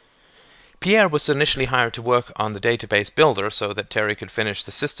 Pierre was initially hired to work on the database builder so that Terry could finish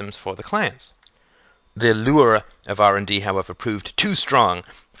the systems for the clients. The lure of R&D, however, proved too strong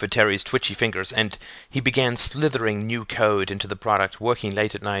for Terry's twitchy fingers, and he began slithering new code into the product, working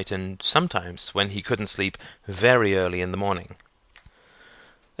late at night and sometimes, when he couldn't sleep, very early in the morning.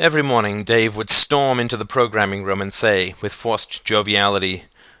 Every morning, Dave would storm into the programming room and say, with forced joviality,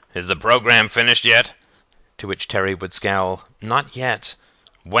 "Is the program finished yet?" To which Terry would scowl, "Not yet."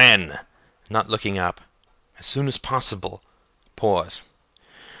 "When?" Not looking up. "As soon as possible." Pause.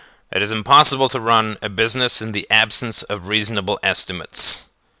 "It is impossible to run a business in the absence of reasonable estimates.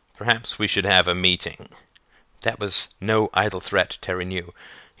 Perhaps we should have a meeting." That was no idle threat, Terry knew.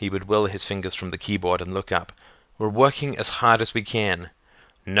 He would will his fingers from the keyboard and look up. "We're working as hard as we can."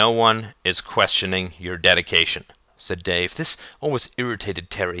 "No one is questioning your dedication," said Dave. This always irritated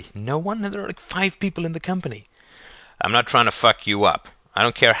Terry. No one? There are like 5 people in the company. "I'm not trying to fuck you up. I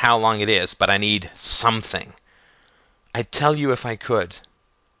don't care how long it is, but I need something." "I'd tell you if I could."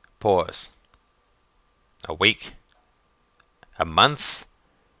 Pause. "A week? A month?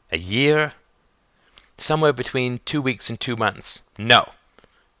 A year?" "Somewhere between 2 weeks and 2 months." "No,"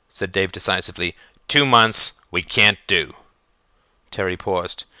 said Dave decisively. 2 months we can't do." Terry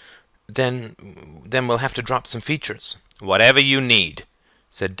paused. Then we'll have to drop some features." "Whatever you need,"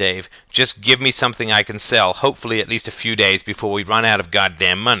 said Dave. "Just give me something I can sell, hopefully at least a few days before we run out of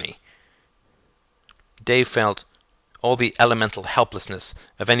goddamn money." Dave felt all the elemental helplessness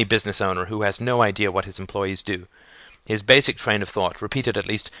of any business owner who has no idea what his employees do. His basic train of thought, repeated at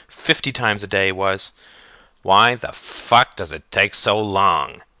least 50 times a day, was, "Why the fuck does it take so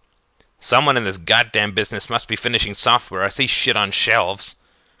long? Someone in this goddamn business must be finishing software. I see shit on shelves.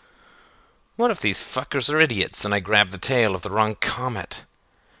 What if these fuckers are idiots and I grab the tail of the wrong comet?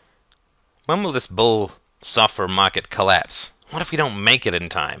 When will this bull software market collapse? What if we don't make it in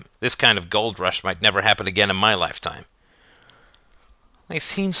time? This kind of gold rush might never happen again in my lifetime." They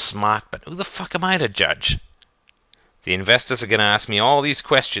seem smart, but who the fuck am I to judge? The investors are going to ask me all these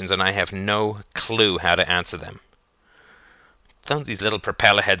questions, and I have no clue how to answer them. Don't these little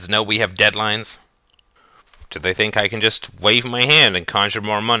propeller heads know we have deadlines? Do they think I can just wave my hand and conjure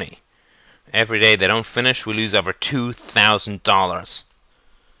more money? Every day they don't finish, we lose over $2,000.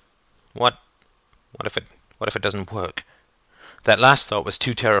 What if it doesn't work? That last thought was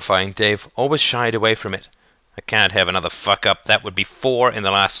too terrifying. Dave always shied away from it. I can't have another fuck-up. That would be 4 in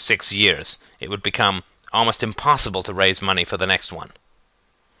the last 6 years. It would become almost impossible to raise money for the next one.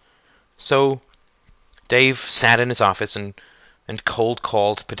 So Dave sat in his office and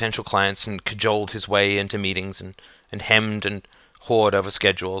cold-called potential clients and cajoled his way into meetings and hemmed and hawed over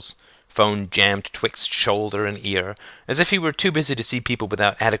schedules, phone jammed twixt shoulder and ear, as if he were too busy to see people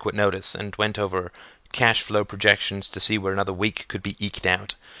without adequate notice, and went over cash flow projections to see where another week could be eked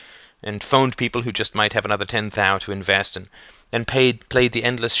out, and phoned people who just might have another 10,000 to invest, and played the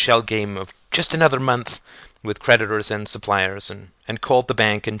endless shell game of just another month with creditors and suppliers, and called the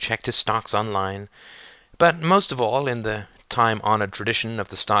bank and checked his stocks online. But most of all, in the time-honored tradition of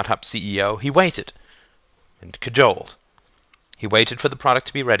the startup CEO, he waited and cajoled. He waited for the product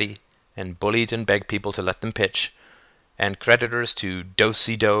to be ready, and bullied and begged people to let them pitch, and creditors to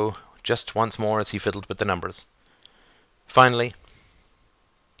do-si-do just once more as he fiddled with the numbers. Finally,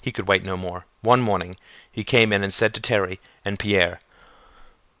 he could wait no more. One morning, he came in and said to Terry and Pierre,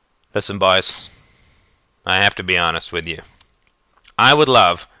 "Listen, boys, I have to be honest with you. I would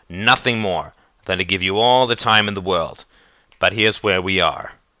love nothing more than to give you all the time in the world, but here's where we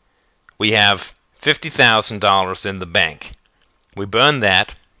are. We have $50,000 in the bank. We burn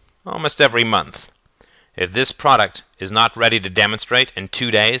that almost every month. If this product is not ready to demonstrate in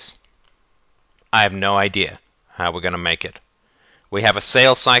 2 days, I have no idea how we're going to make it. We have a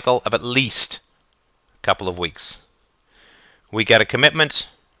sales cycle of at least a couple of weeks. We get a commitment,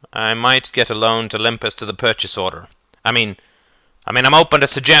 I might get a loan to limp us to the purchase order. I mean, I'm open to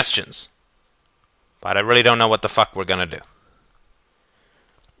suggestions, but I really don't know what the fuck we're going to do."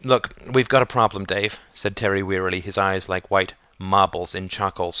 "Look, we've got a problem, Dave," said Terry wearily, his eyes like white marbles in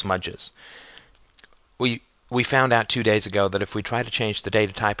charcoal smudges. We found out 2 days ago that if we try to change the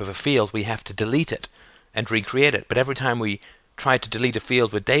data type of a field, we have to delete it and recreate it. But every time we try to delete a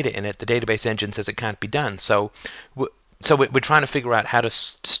field with data in it, the database engine says it can't be done. So we're trying to figure out how to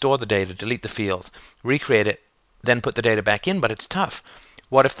store the data, delete the field, recreate it, then put the data back in, but it's tough.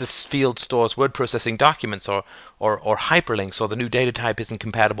 What if this field stores word processing documents or hyperlinks, or the new data type isn't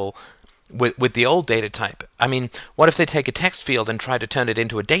compatible with the old data type? I mean, what if they take a text field and try to turn it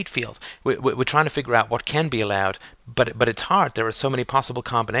into a date field? We're trying to figure out what can be allowed, but it's hard. There are so many possible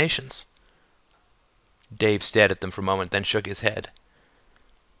combinations. Dave stared at them for a moment, then shook his head.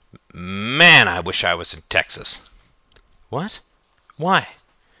 "Man, I wish I was in Texas." "What? Why?"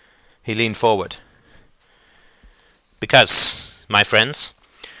 He leaned forward. "Because, my friends,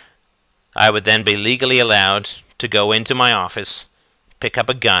 I would then be legally allowed to go into my office, pick up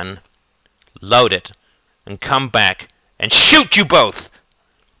a gun, load it, and come back and shoot you both."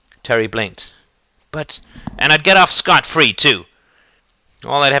 Terry blinked. And I'd get off scot-free, too.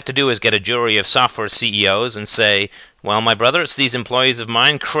 All I'd have to do is get a jury of software CEOs and say, "Well, my brothers, these employees of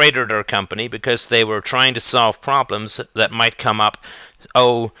mine cratered our company because they were trying to solve problems that might come up,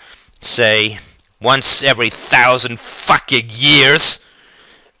 say, once every 1,000 fucking years."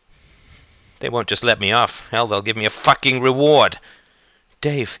 They won't just let me off. Hell, they'll give me a fucking reward.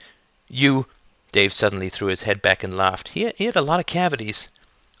 Dave suddenly threw his head back and laughed. He had a lot of cavities.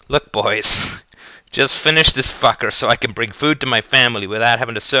 "Look, boys, just finish this fucker so I can bring food to my family without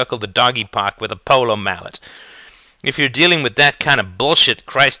having to circle the doggy park with a polo mallet. If you're dealing with that kind of bullshit,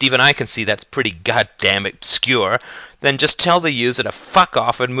 Christ, even I can see that's pretty goddamn obscure, then just tell the user to fuck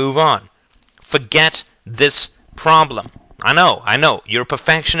off and move on. Forget this problem. I know, you're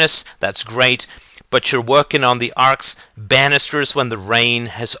perfectionists, that's great, but you're working on the ark's banisters when the rain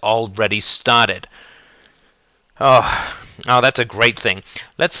has already started. Oh, that's a great thing.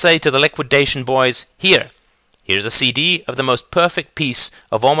 Let's say to the liquidation boys, here's a CD of the most perfect piece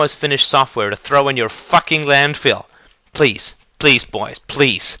of almost finished software to throw in your fucking landfill. Please, boys,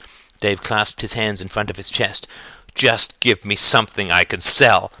 please." Dave clasped his hands in front of his chest. "Just give me something I can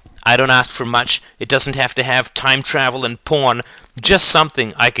sell. I don't ask for much. It doesn't have to have time travel and porn. Just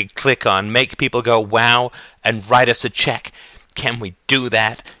something I could click on, make people go wow, and write us a check. Can we do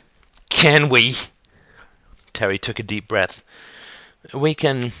that? Can we?" Terry took a deep breath. We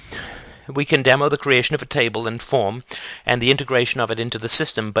can demo the creation of a table and form and the integration of it into the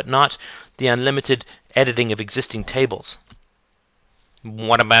system, but not the unlimited editing of existing tables."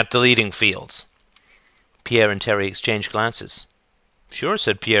 "What about deleting fields?" Pierre and Terry exchanged glances. "Sure,"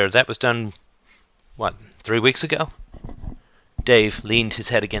 said Pierre. "That was done, 3 weeks ago?" Dave leaned his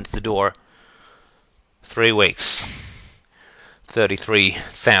head against the door. 3 weeks.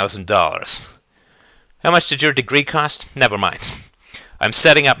 $33,000. How much did your degree cost? Never mind. I'm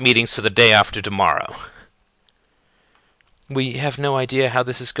setting up meetings for the day after tomorrow." "We have no idea how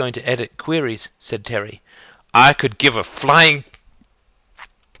this is going to edit queries," said Terry. "I could give a flying...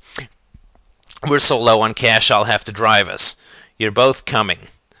 We're so low on cash I'll have to drive us. You're both coming.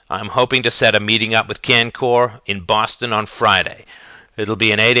 I'm hoping to set a meeting up with Cancor in Boston on Friday. It'll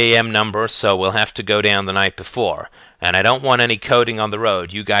be an 8 a.m. number, so we'll have to go down the night before. And I don't want any coding on the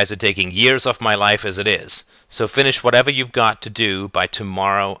road. You guys are taking years off my life as it is. So finish whatever you've got to do by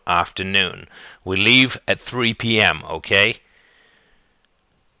tomorrow afternoon. We leave at 3 p.m., okay?"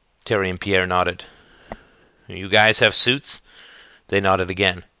 Terry and Pierre nodded. "You guys have suits?" They nodded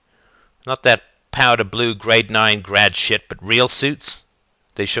again. "Not that powder blue grade 9 grad shit, but real suits?"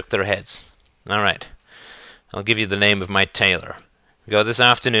 They shook their heads. "All right. I'll give you the name of my tailor. Go this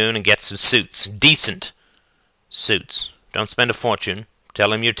afternoon and get some suits. Decent suits. Don't spend a fortune.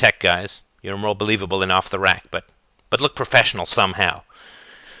 Tell him you're tech guys. You're more believable than off the rack, but look professional somehow.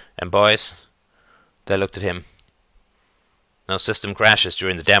 And boys, they looked at him. No system crashes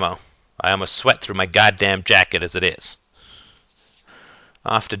during the demo. I almost sweat through my goddamn jacket as it is.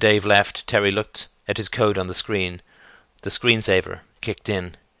 After Dave left, Terry looked at his code on the screen. The screensaver kicked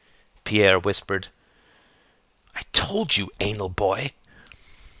in. Pierre whispered, "I told you, anal boy."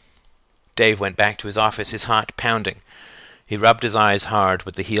 Dave went back to his office, his heart pounding. He rubbed his eyes hard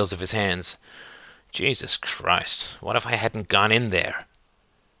with the heels of his hands. Jesus Christ, what if I hadn't gone in there?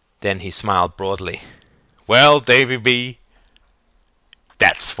 Then he smiled broadly. "Well, Davy B,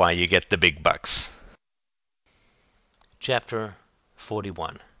 that's why you get the big bucks." Chapter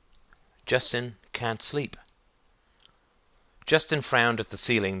 41. Justin Can't Sleep. Justin frowned at the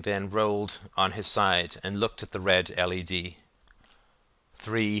ceiling, then rolled on his side and looked at the red LED.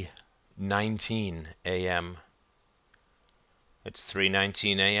 3:19 a.m. It's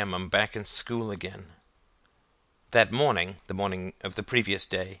 3:19 a.m. I'm back in school again. That morning, the morning of the previous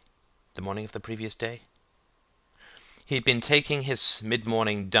day, he'd been taking his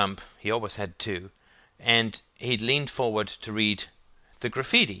mid-morning dump, he always had two, and he'd leaned forward to read the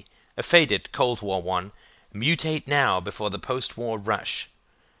graffiti, a faded Cold War one, "Mutate now before the post-war rush,"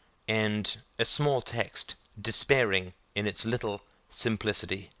 and a small text, despairing in its little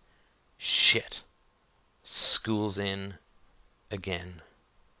simplicity. Shit. School's in again.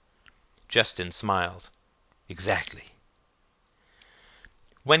 Justin smiled. Exactly.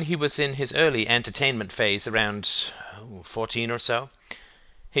 When he was in his early entertainment phase, around 14 or so,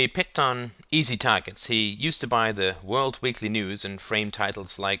 he picked on easy targets. He used to buy the World Weekly News and frame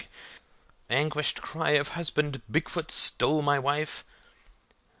titles like "Anguished Cry of Husband, Bigfoot Stole My Wife."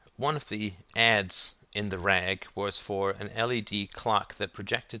 One of the ads in the rag was for an LED clock that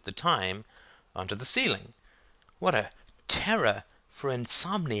projected the time onto the ceiling. What a terror for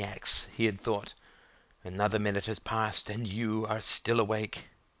insomniacs, he had thought. Another minute has passed and you are still awake.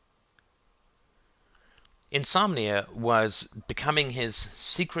 Insomnia was becoming his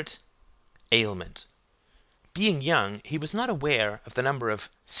secret ailment. Being young, he was not aware of the number of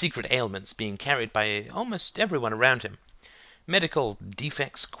secret ailments being carried by almost everyone around him. Medical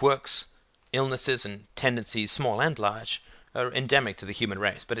defects, quirks, illnesses, and tendencies, small and large, are endemic to the human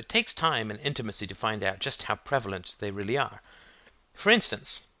race, but it takes time and intimacy to find out just how prevalent they really are. For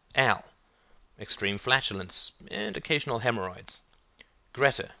instance, Al, extreme flatulence and occasional hemorrhoids.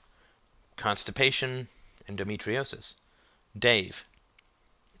 Greta, constipation, endometriosis. Dave,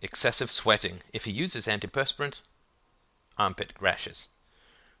 excessive sweating. If he uses antiperspirant, armpit rashes.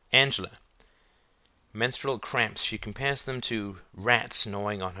 Angela, menstrual cramps. She compares them to rats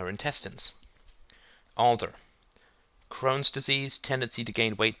gnawing on her intestines. Alder, Crohn's disease, tendency to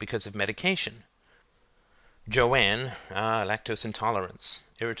gain weight because of medication. Joanne, lactose intolerance,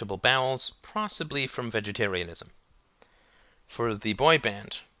 irritable bowels, possibly from vegetarianism. For the boy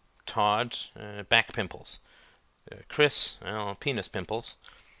band, Todd, back pimples. Chris, penis pimples.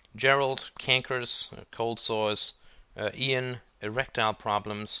 Gerald, cankers, cold sores. Ian, erectile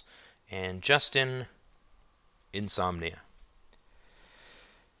problems. And Justin, insomnia.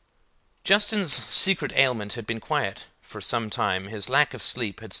 Justin's secret ailment had been quiet for some time. His lack of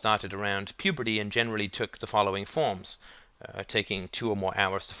sleep had started around puberty and generally took the following forms: taking 2 or more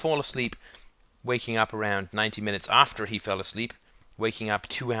hours to fall asleep, waking up around 90 minutes after he fell asleep, waking up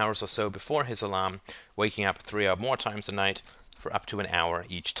 2 hours or so before his alarm, waking up 3 or more times a night for up to an hour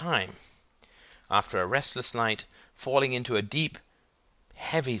each time. After a restless night, falling into a deep,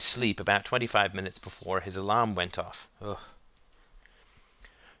 heavy sleep about 25 minutes before his alarm went off. Ugh.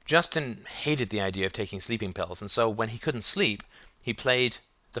 Justin hated the idea of taking sleeping pills, and so when he couldn't sleep, he played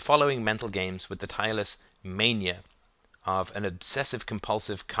the following mental games with the tireless mania of an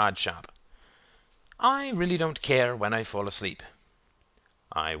obsessive-compulsive card shop. I really don't care when I fall asleep.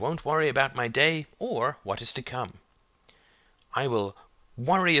 I won't worry about my day or what is to come. I will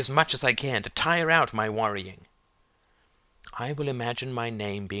worry as much as I can to tire out my worrying. I will imagine my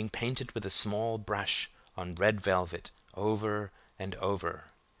name being painted with a small brush on red velvet over and over.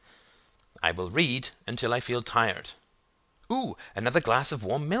 I will read until I feel tired. Ooh, another glass of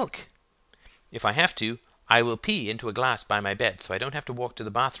warm milk. If I have to, I will pee into a glass by my bed so I don't have to walk to the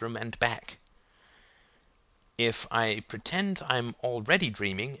bathroom and back. If I pretend I'm already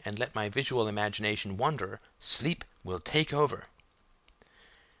dreaming and let my visual imagination wander, sleep will take over.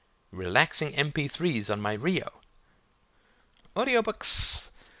 Relaxing MP3s on my Rio.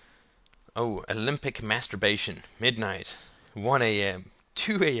 Audiobooks. Oh, Olympic masturbation. Midnight. 1 a.m.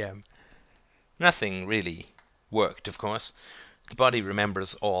 2 a.m. Nothing really worked, of course. The body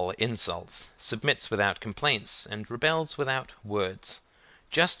remembers all insults, submits without complaints, and rebels without words.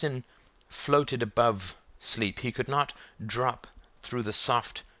 Justin floated above sleep. He could not drop through the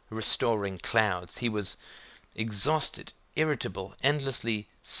soft, restoring clouds. He was exhausted, irritable, endlessly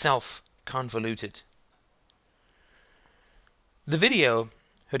self-convoluted. The video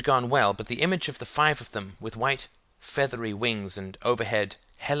had gone well, but the image of the five of them with white, feathery wings and overhead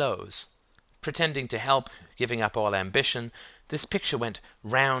hellos, pretending to help, giving up all ambition, this picture went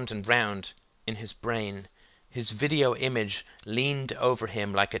round and round in his brain. His video image leaned over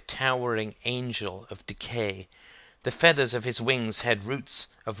him like a towering angel of decay. The feathers of his wings had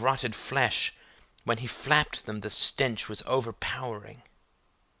roots of rotted flesh. When he flapped them, the stench was overpowering.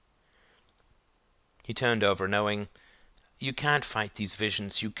 He turned over, knowing, you can't fight these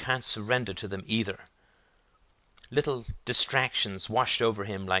visions, you can't surrender to them either. Little distractions washed over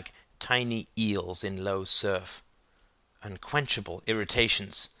him like tiny eels in low surf. Unquenchable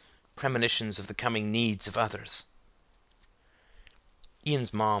irritations, premonitions of the coming needs of others.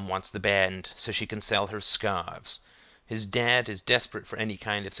 Ian's mom wants the band so she can sell her scarves. His dad is desperate for any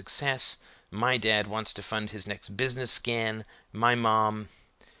kind of success. My dad wants to fund his next business scan. My mom,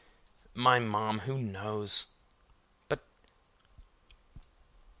 who knows? But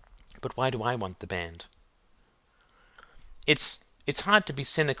why do I want the band? It's hard to be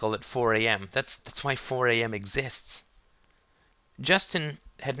cynical at 4 a.m. That's why 4 a.m. exists. Justin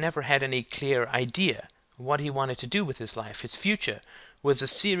had never had any clear idea what he wanted to do with his life. His future was a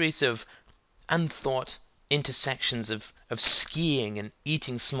series of unthought intersections of skiing and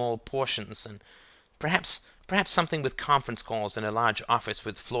eating small portions, and perhaps something with conference calls in a large office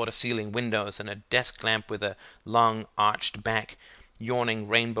with floor-to-ceiling windows and a desk lamp with a long arched back, yawning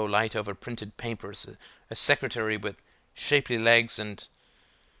rainbow light over printed papers, a secretary with shapely legs,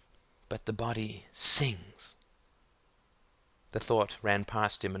 but the body sings. The thought ran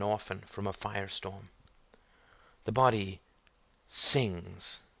past him, an orphan from a firestorm. The body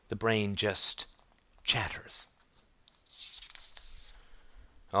sings. The brain just chatters.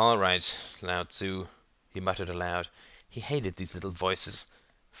 All right, Lao Tzu, he muttered aloud. He hated these little voices.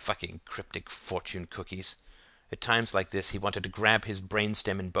 Fucking cryptic fortune cookies. At times like this, he wanted to grab his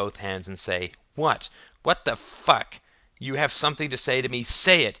brainstem in both hands and say, What? What the fuck? You have something to say to me?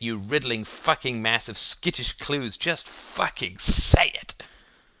 Say it, you riddling fucking mass of skittish clues. Just fucking say it.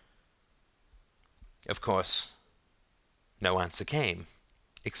 Of course, no answer came,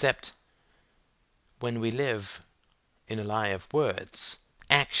 except when we live in a lie of words,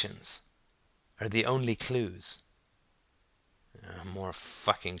 actions are the only clues. More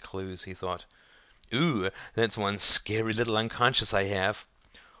fucking clues, he thought. Ooh, that's one scary little unconscious I have.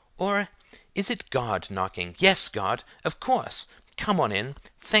 Or is it God knocking? Yes, God, of course. Come on in.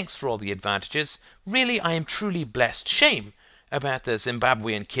 Thanks for all the advantages. Really, I am truly blessed. Shame about the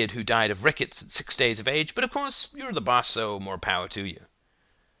Zimbabwean kid who died of rickets at 6 days of age, but of course, you're the boss, so more power to you.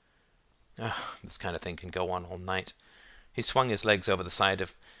 This kind of thing can go on all night. He swung his legs over the side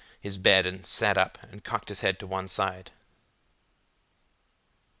of his bed and sat up and cocked his head to one side.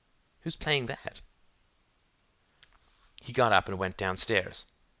 Who's playing that? He got up and went downstairs.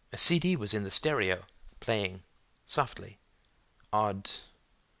 A CD was in the stereo, playing softly. Odd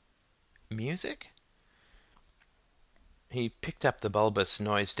music? He picked up the bulbous,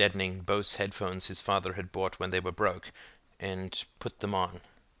 noise-deadening Bose headphones his father had bought when they were broke, and put them on.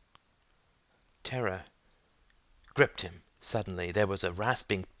 Terror gripped him suddenly. There was a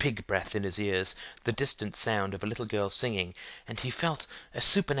rasping pig breath in his ears, the distant sound of a little girl singing, and he felt a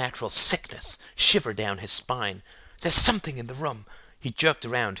supernatural sickness shiver down his spine. There's something in the room. He jerked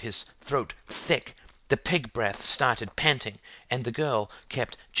around, his throat thick. The pig breath started panting, and the girl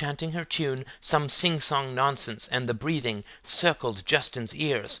kept chanting her tune, some sing-song nonsense, and the breathing circled Justin's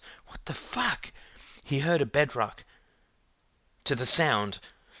ears. What the fuck? He heard a bedrock to the sound,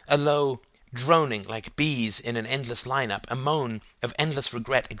 a low droning like bees in an endless lineup, a moan of endless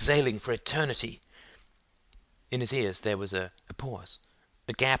regret exhaling for eternity. In his ears there was a pause,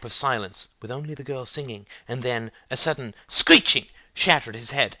 a gap of silence with only the girl singing, and then a sudden screeching shattered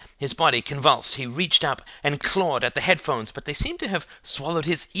his head. His body convulsed. He reached up and clawed at the headphones, but they seemed to have swallowed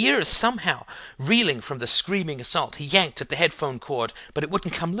his ears somehow. Reeling from the screaming assault, he yanked at the headphone cord, but it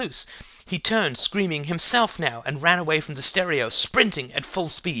wouldn't come loose. He turned, screaming himself now, and ran away from the stereo, sprinting at full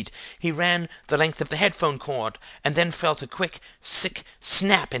speed. He ran the length of the headphone cord, and then felt a quick, sick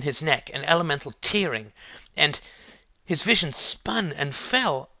snap in his neck, an elemental tearing, and his vision spun and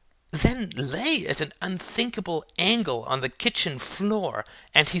fell, then lay at an unthinkable angle on the kitchen floor,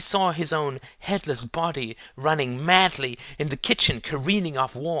 and he saw his own headless body running madly in the kitchen, careening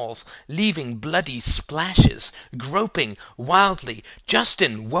off walls, leaving bloody splashes, groping wildly.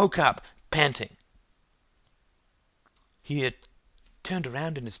 Justin woke up, panting. He had turned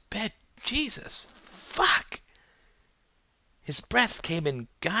around in his bed. Jesus, fuck! His breath came in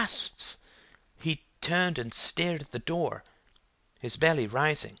gasps. He turned and stared at the door, his belly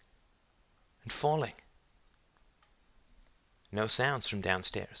rising and falling. No sounds from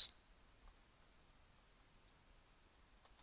downstairs.